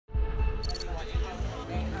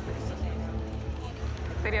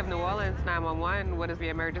City of New Orleans, 911. What is the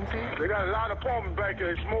emergency? They got a lot of apartments back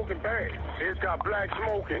there smoking bad. It's got black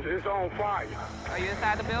smoke and it's on fire. Are you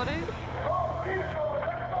inside the building?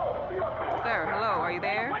 Sir, hello, are you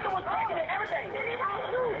there?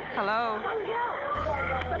 Hello?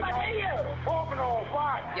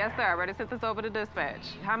 Yes, sir. Ready to send this over to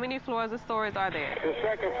dispatch. How many floors or stories are there? The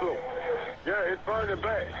second floor. Yeah, it's burning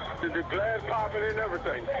bad. The glass popping and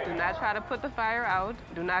everything. Do not try to put the fire out.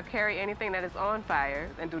 Do not carry anything that is on fire.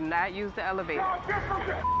 And do not use the elevator.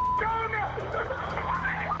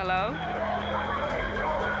 Hello?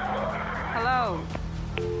 Hello?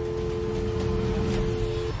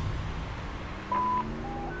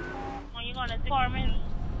 When you're going to the apartment,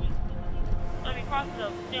 let me cross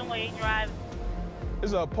the Fenway Drive.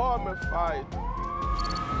 It's an apartment fire.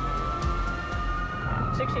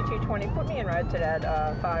 6220, put me in red to that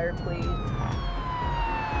fire, please.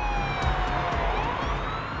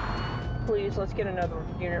 Please, let's get another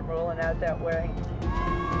unit rolling out that way.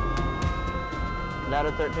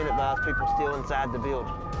 Ladder 13 advised people still inside the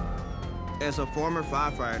building. As a former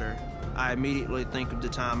firefighter, I immediately think of the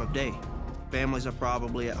time of day. Families are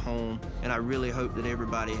probably at home, and I really hope that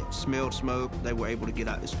everybody smelled smoke, they were able to get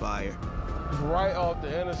out this fire. Right off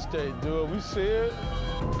the interstate, dude. We see it.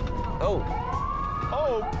 Oh.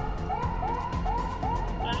 Oh.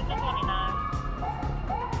 3229.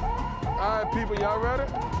 All right, people, y'all ready?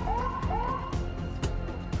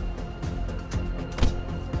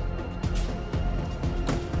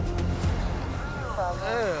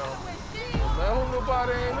 Damn. I hope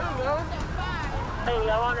nobody ain't in there. Hey,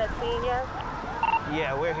 y'all on that scene yet?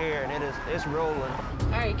 Yeah, we're here, and it's rolling.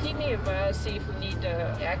 All right, keep me advised, see if we need to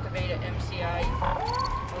activate an MCI.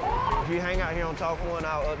 If you hang out here on Talk 1,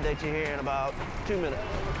 I'll update you here in about 2 minutes.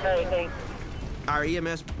 Hey, thanks. Our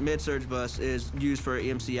EMS med-surg bus is used for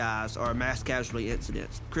MCIs, or mass casualty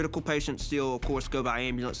incidents. Critical patients still, of course, go by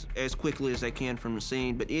ambulance as quickly as they can from the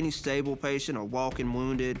scene, but any stable patient or walking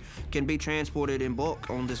wounded can be transported in bulk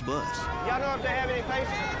on this bus. Y'all know if they have any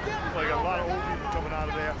patients? They got a lot of old people coming out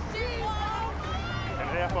of there. And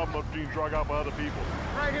half of them are being drug out by other people.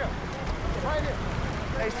 Right here. Right here.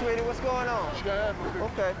 Hey, sweetie, what's going on?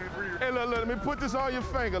 Okay. Hey, look, let me put this on your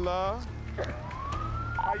finger, love.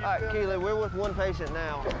 All right, Keely, we're with one patient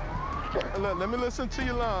now. Look, let me listen to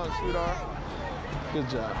your lungs, sweetheart. Good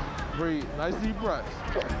job. Breathe. Nice deep breaths.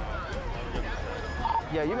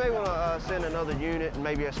 Yeah, you may want to send another unit and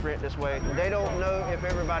maybe a sprint this way. They don't know if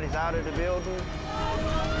everybody's out of the building.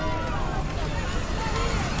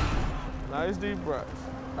 Nice deep breaths.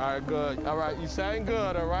 All right, good. All right, you sound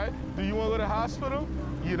good, all right? Do you want to go to the hospital?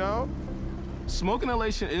 You know? Smoke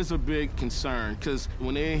inhalation is a big concern because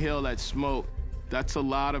when they inhale that smoke, that's a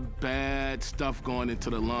lot of bad stuff going into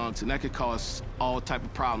the lungs, and that could cause all type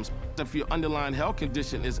of problems. If your underlying health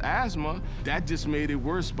condition is asthma, that just made it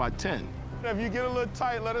worse by 10. If you get a little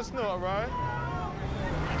tight, let us know, all right?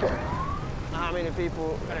 How many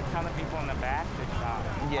people? Got a ton of people in the back that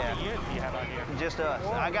Yeah. How many units do you have out here? Just us.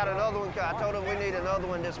 I got another one. I told them we need another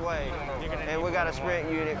one this way. And we got a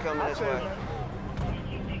sprint unit coming this way.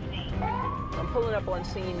 I'm pulling up on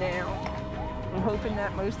scene now. I'm hoping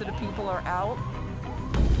that most of the people are out.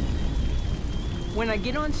 When I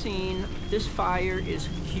get on scene, this fire is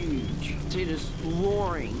huge. It is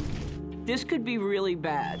roaring. This could be really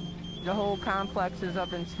bad. The whole complex is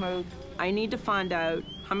up in smoke. I need to find out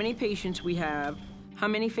how many patients we have, how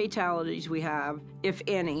many fatalities we have, if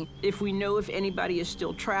any, if we know if anybody is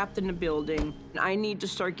still trapped in the building. I need to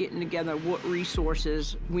start getting together what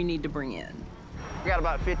resources we need to bring in. We got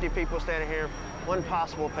about 50 people standing here, one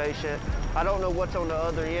possible patient. I don't know what's on the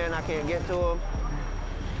other end. I can't get to them.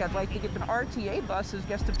 I'd like to get the RTA buses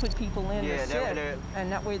just to put people in to sit,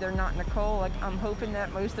 and that way they're not in the cold. Like, I'm hoping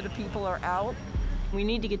that most of the people are out. We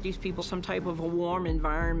need to get these people some type of a warm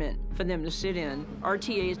environment for them to sit in.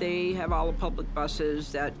 RTAs, they have all the public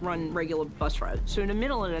buses that run regular bus routes. So in the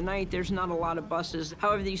middle of the night, there's not a lot of buses.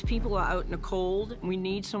 However, these people are out in the cold. We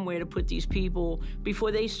need somewhere to put these people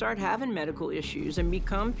before they start having medical issues and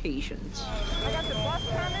become patients. I got the bus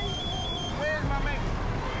coming. Where's my man?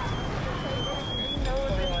 Do you know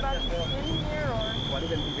if anybody's in here or? Well, they're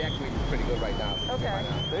going to be evacuating pretty good right now. Okay.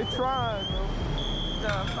 They trying, though.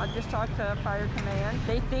 I just talked to Fire Command.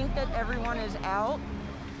 They think that everyone is out.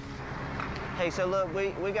 Hey, so look,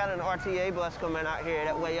 we got an RTA bus coming out here.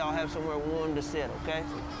 That way y'all have somewhere warm to sit, okay?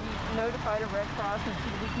 Notify the Red Cross and see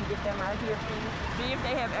if we can get them out here, please. See if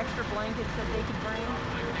they have extra blankets that they can bring.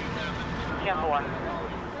 Yeah, boy.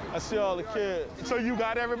 I see all the kids. So you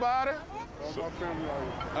got everybody? All my family out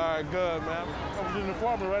here. All right, good, man. I was in the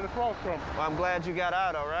apartment right across from me. Well, I'm glad you got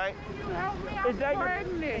out, all right? Is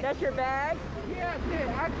that your bag? Yeah,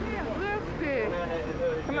 I can't lift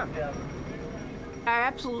it. Come on. I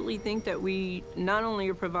absolutely think that we not only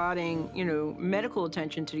are providing, medical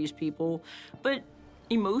attention to these people, but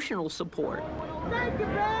emotional support. Thank you,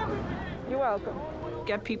 baby. You're welcome.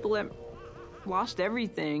 Got people that lost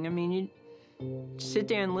everything. I mean, you sit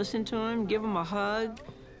there and listen to them, give them a hug.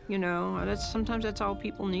 Sometimes that's all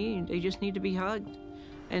people need. They just need to be hugged,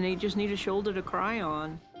 and they just need a shoulder to cry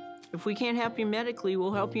on. If we can't help you medically,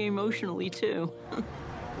 we'll help you emotionally, too. Thank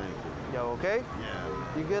you. Yo, okay?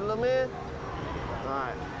 Yeah. You good, little man? All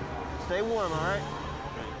right. Stay warm, all right?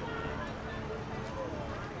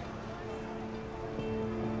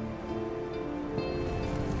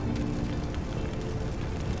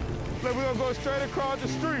 Look, we're gonna go straight across the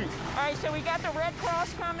street. All right, so we got the Red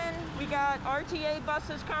Cross coming. We got RTA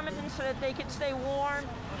buses coming so that they can stay warm.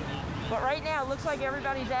 But right now, it looks like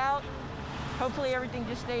everybody's out. Hopefully everything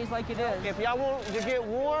just stays like it is. If y'all want to get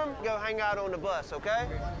warm, go hang out on the bus, okay?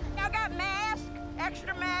 Y'all got masks?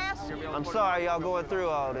 Extra masks? I'm sorry y'all going through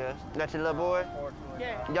all this. That your little boy?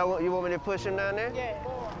 Yeah. You want me to push him down there? Yeah.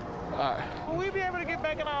 All right. Will we be able to get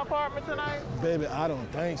back in our apartment tonight? Baby, I don't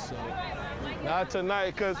think so. Not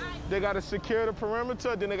tonight, because they got to secure the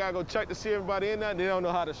perimeter, then they got to go check to see everybody in there. They don't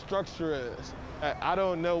know how the structure is. I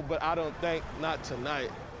don't know, but I don't think not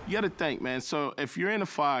tonight. You got to think, man. So if you're in a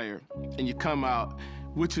fire and you come out,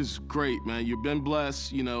 which is great, man. You've been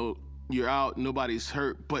blessed, you're out, nobody's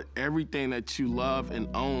hurt, but everything that you love and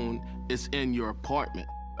own is in your apartment.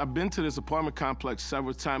 I've been to this apartment complex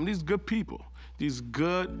several times. These good people, these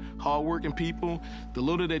good, hardworking people, the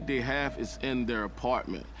little that they have is in their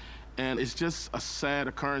apartment. And it's just a sad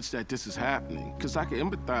occurrence that this is happening, because I can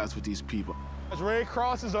empathize with these people. Red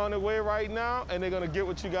Cross is on their way right now, and they're gonna get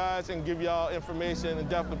with you guys and give y'all information and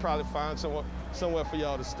definitely probably find somewhere for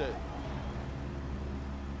y'all to stay.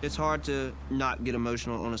 It's hard to not get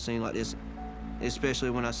emotional on a scene like this, especially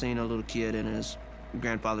when I seen a little kid in his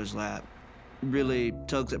grandfather's lap. It really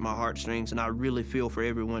tugs at my heartstrings, and I really feel for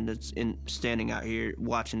everyone that's standing out here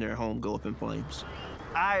watching their home go up in flames.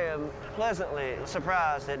 I am pleasantly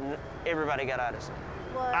surprised that everybody got out of this.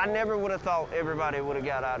 Well, I never would have thought everybody would have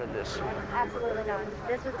got out of this. Absolutely not.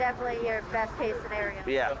 This was definitely your best case scenario.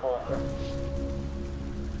 Yeah.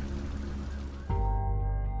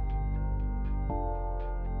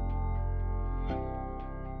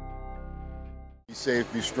 Be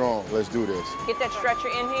safe, be strong. Let's do this. Get that stretcher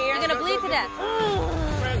in here. You're gonna bleed to death.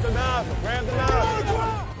 Grab the nozzle, grab the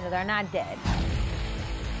nozzle. They're not dead.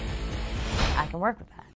 I can work with that.